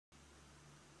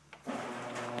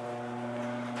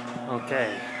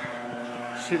Okay,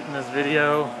 shooting this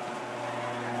video.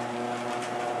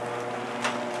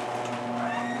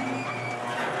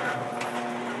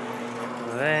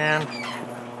 The van.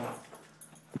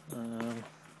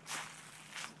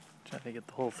 Trying to get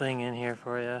the whole thing in here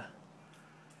for you.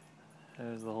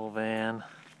 There's the whole van.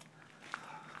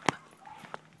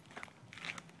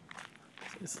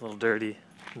 It's a little dirty.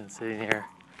 Been sitting here.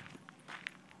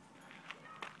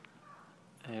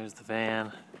 There's the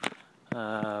van.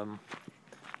 I'm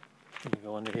gonna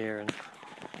go under here and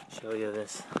show you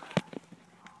this.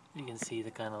 You can see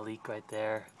the kind of leak right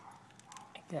there.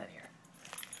 Get out of here.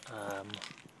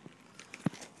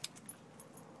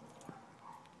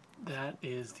 That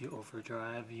is the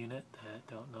overdrive unit that I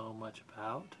don't know much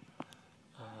about.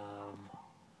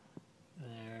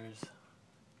 You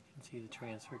can see the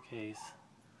transfer case.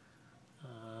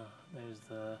 There's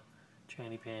the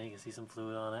tranny pan. You can see some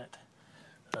fluid on it.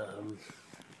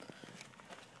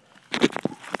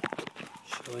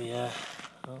 Show ya.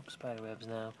 Oh, spider webs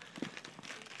now.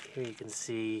 Here you can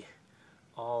see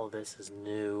all of this is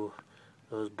new.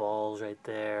 Those balls right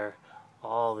there.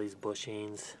 All these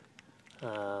bushings.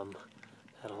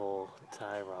 That whole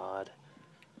tie rod.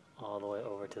 All the way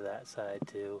over to that side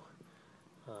too.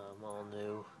 All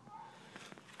new.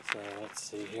 So let's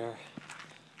see here.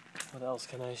 What else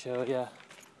can I show ya?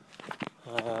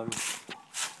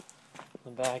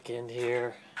 The back end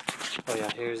here. Oh yeah,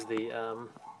 here's the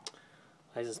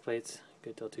license plates,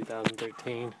 good till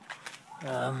 2013.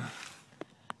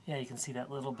 Yeah, you can see that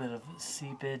little bit of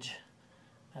seepage.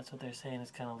 That's what they're saying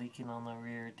is kind of leaking on the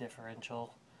rear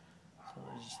differential. So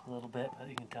there's just a little bit, but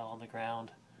you can tell on the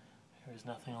ground. There's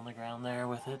nothing on the ground there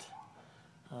with it.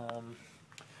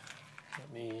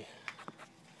 Let me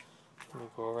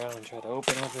go around and try to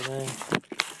open everything.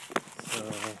 So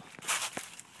it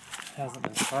hasn't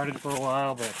been started for a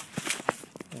while, but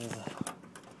there's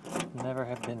never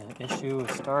have been an issue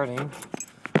with starting.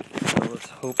 So let's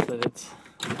hope that it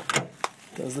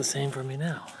does the same for me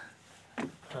now.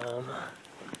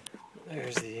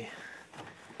 There's the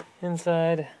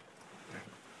inside.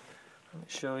 Let me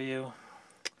show you.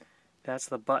 That's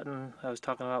the button I was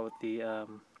talking about with the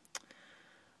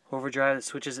overdrive that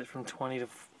switches it from 20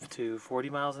 to 40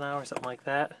 miles an hour, something like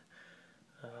that.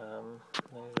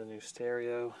 There's the new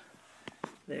stereo.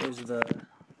 There's the,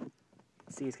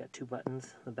 see, it's got two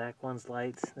buttons. The back one's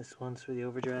lights, this one's for the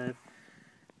overdrive.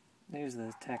 There's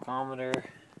the tachometer.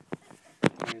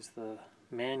 There's the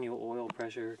manual oil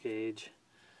pressure gauge.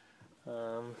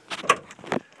 Show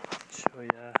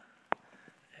ya.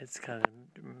 It's kind of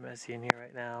messy in here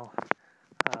right now.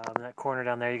 That corner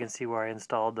down there, you can see where I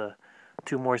installed the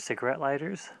two more cigarette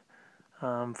lighters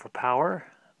for power.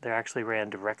 They're actually ran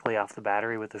directly off the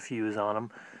battery with a fuse on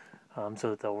them, so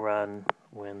that they'll run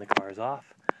when the car is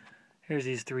off. Here's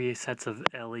these three sets of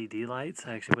LED lights.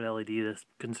 I actually put LED to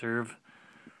conserve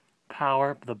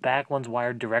power. The back one's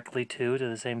wired directly to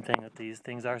the same thing that these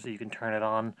things are, so you can turn it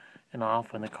on and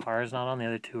off when the car is not on. The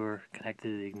other two are connected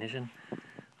to the ignition.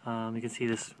 You can see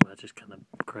this, well, it's just kind of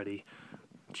cruddy,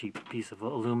 cheap piece of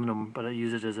aluminum, but I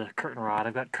use it as a curtain rod.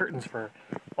 I've got curtains for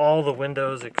all the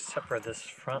windows except for this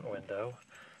front window.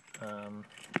 So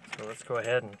let's go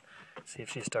ahead and see if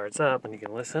she starts up, and you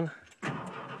can listen.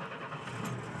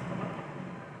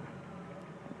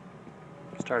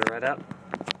 Start it right up.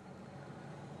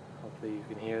 Hopefully you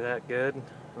can hear that good.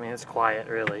 I mean, it's quiet,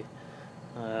 really.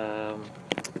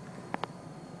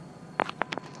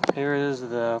 Here is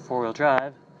the four-wheel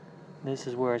drive. This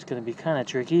is where it's going to be kind of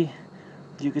tricky.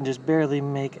 You can just barely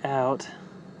make out.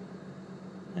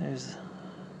 There's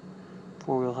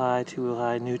four-wheel high, two-wheel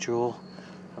high, neutral,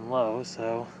 and low.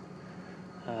 So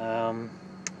roll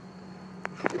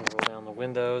down the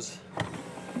windows.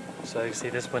 So you can see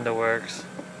this window works.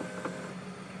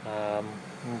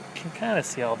 You can kind of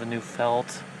see all the new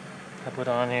felt I put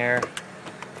on here.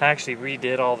 I actually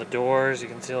redid all the doors. You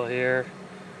can still hear.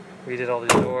 Redid all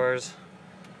these doors.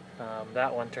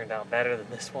 That one turned out better than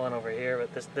this one over here,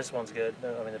 but this one's good.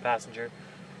 I mean, the passenger.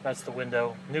 That's the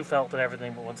window. New felt and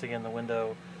everything, but once again, the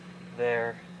window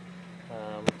there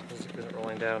isn't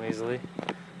rolling down easily.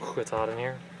 It's hot in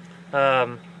here.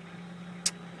 Yeah,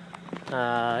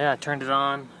 I turned it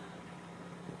on.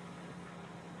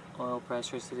 Oil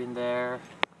pressure sitting there.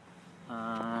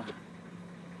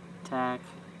 Tack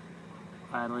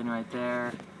idling right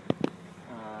there.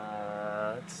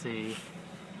 Let's see.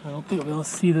 I don't think I'll be able to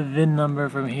see the VIN number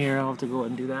from here. I'll have to go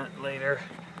and do that later.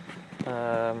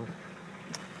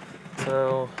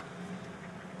 So,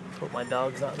 hope my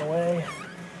dog's not in the way.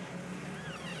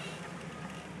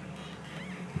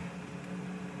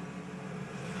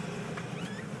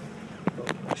 Oh,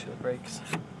 make sure the brakes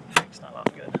not on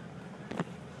good.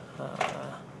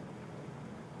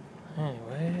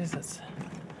 Anyways, let's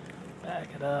back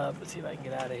it up. Let's see if I can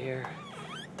get out of here.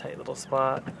 Tight little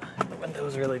spot. The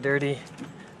window's really dirty.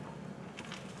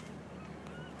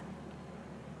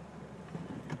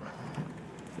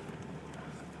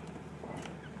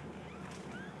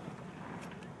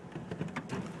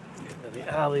 Into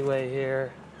the alleyway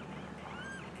here.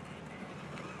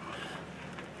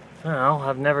 I don't know,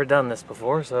 I've never done this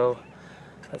before, so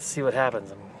let's see what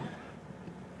happens. I'm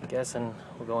guessing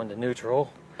we'll go into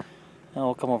neutral. Now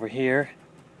we'll come over here,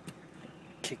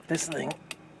 kick this thing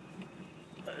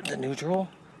to neutral,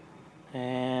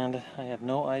 and I have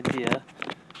no idea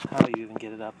how you even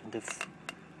get it up into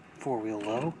four-wheel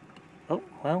low. Oh,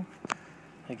 well,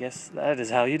 I guess that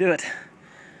is how you do it.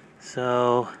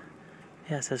 So,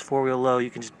 yeah, it says four-wheel low.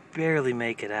 You can just barely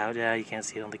make it out. Yeah, you can't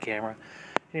see it on the camera.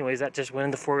 Anyways, that just went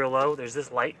into four-wheel low. There's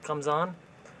this light comes on.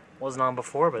 Wasn't on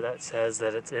before, but that says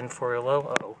that it's in four-wheel low.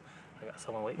 Uh-oh, I got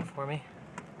someone waiting for me.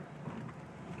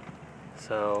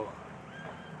 So,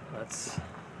 I'll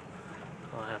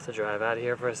have to drive out of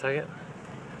here for a second.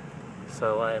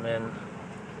 So I'm in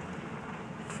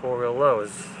four-wheel low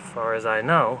as far as I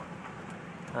know.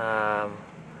 I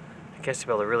guess you'll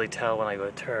be able to really tell when I go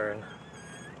to turn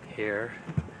here.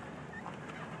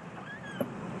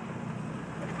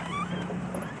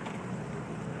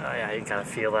 Oh yeah, you kind of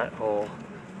feel that whole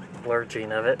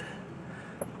lurching of it.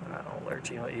 I don't know,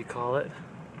 lurching, what you call it.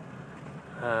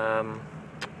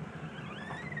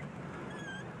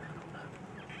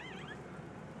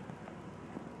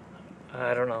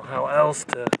 I don't know how else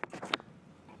to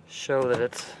show that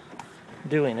it's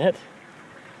doing it.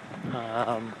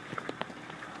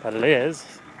 But it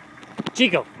is.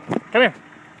 Chico, come here.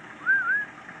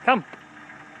 Come.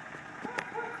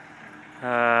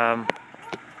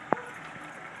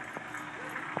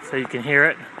 So you can hear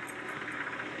it.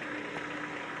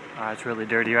 It's really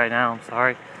dirty right now, I'm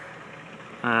sorry.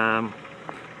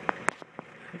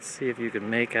 Let's see if you can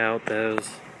make out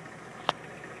those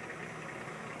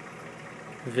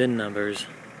VIN numbers.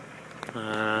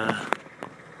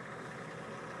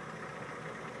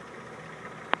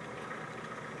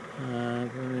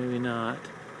 Maybe not.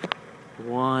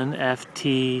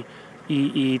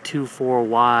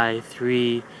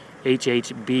 1FTEE24Y3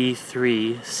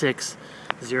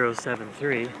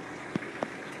 HHB36073.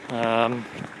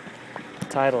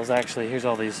 Titles, actually, here's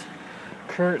all these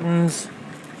curtains.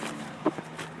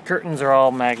 Curtains are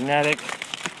all magnetic.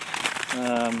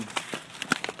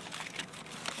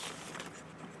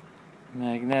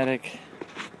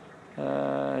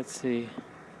 Let's see.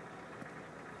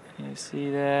 Can you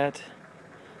see that?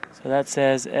 So that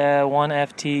says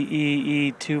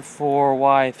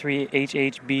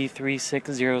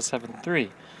 1FTEE24Y3HHB36073.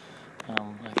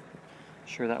 I'm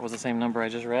sure that was the same number I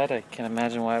just read. I can't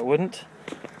imagine why it wouldn't.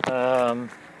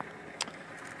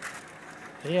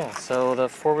 Yeah, so the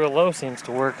four-wheel low seems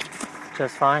to work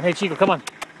just fine. Hey, Chico, come on.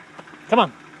 Come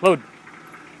on, load.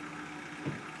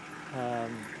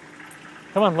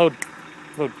 Come on, load.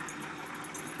 Load.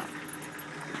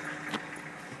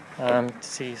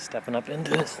 See, stepping up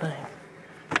into this thing.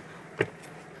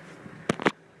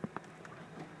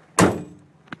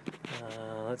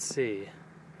 Let's see.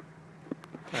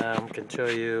 Can show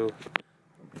you,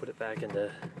 put it back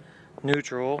into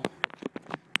neutral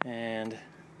and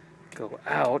go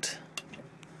out.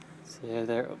 See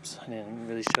there, oops, I didn't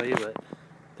really show you, but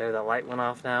there that light went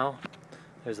off now.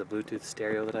 There's a Bluetooth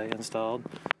stereo that I installed.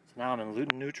 So now I'm in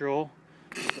neutral.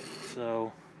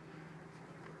 So,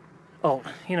 oh,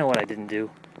 you know what I didn't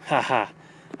do? Haha, I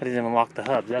didn't even lock the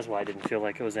hubs. That's why I didn't feel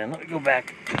like it was in. Let me go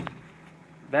back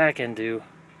into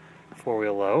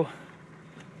four-wheel low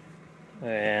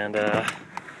and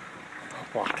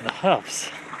lock the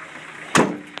hubs.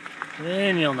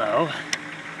 Then you'll know.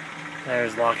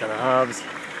 There's locking the hubs.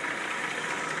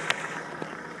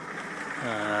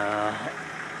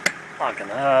 Locking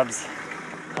the hubs.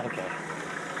 Okay.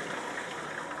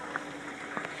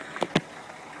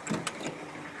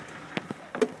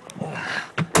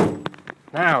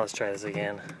 Now let's try this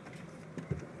again.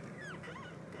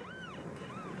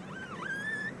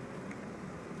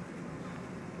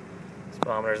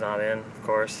 Speedometer's not in, of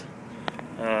course.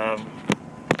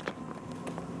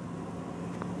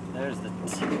 There's the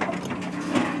oops,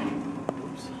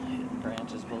 hitting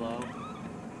branches below.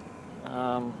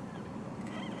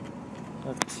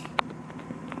 The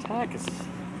tack is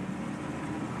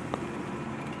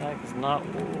not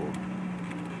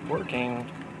working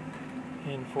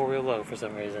in four-wheel low for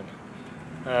some reason.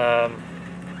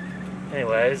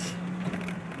 Anyways,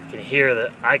 you can hear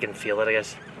that. I can feel it, I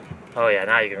guess. Oh yeah,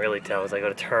 now you can really tell as I go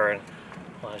to turn.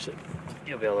 Well,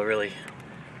 you'll be able to really.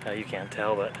 You can't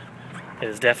tell, but it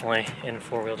is definitely in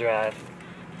four-wheel drive.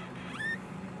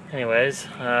 Anyways,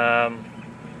 I'll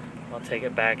take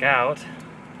it back out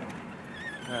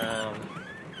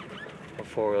for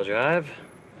four-wheel drive.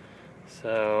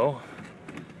 So,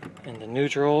 into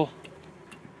neutral.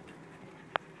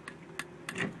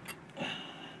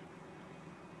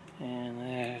 And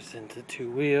there's into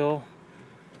two-wheel.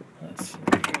 Let's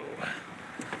go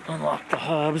unlock the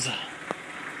hubs.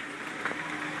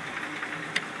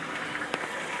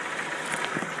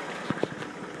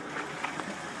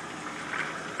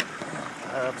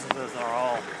 Those are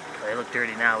all, they look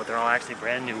dirty now, but they're all actually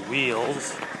brand new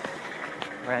wheels.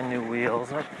 Brand new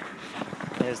wheels. Oh,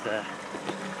 there's the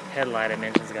headlight I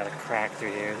mentioned, it's got a crack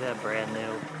through here. Is that brand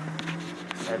new?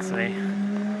 That's me.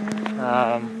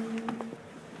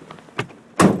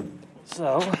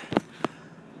 So,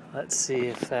 let's see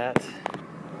if that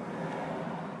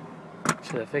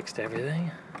should have fixed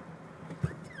everything.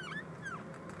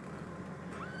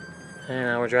 And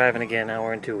now we're driving again, now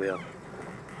we're in two-wheel.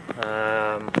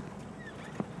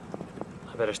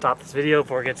 I better stop this video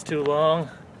before it gets too long.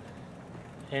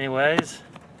 Anyways,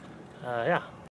 yeah.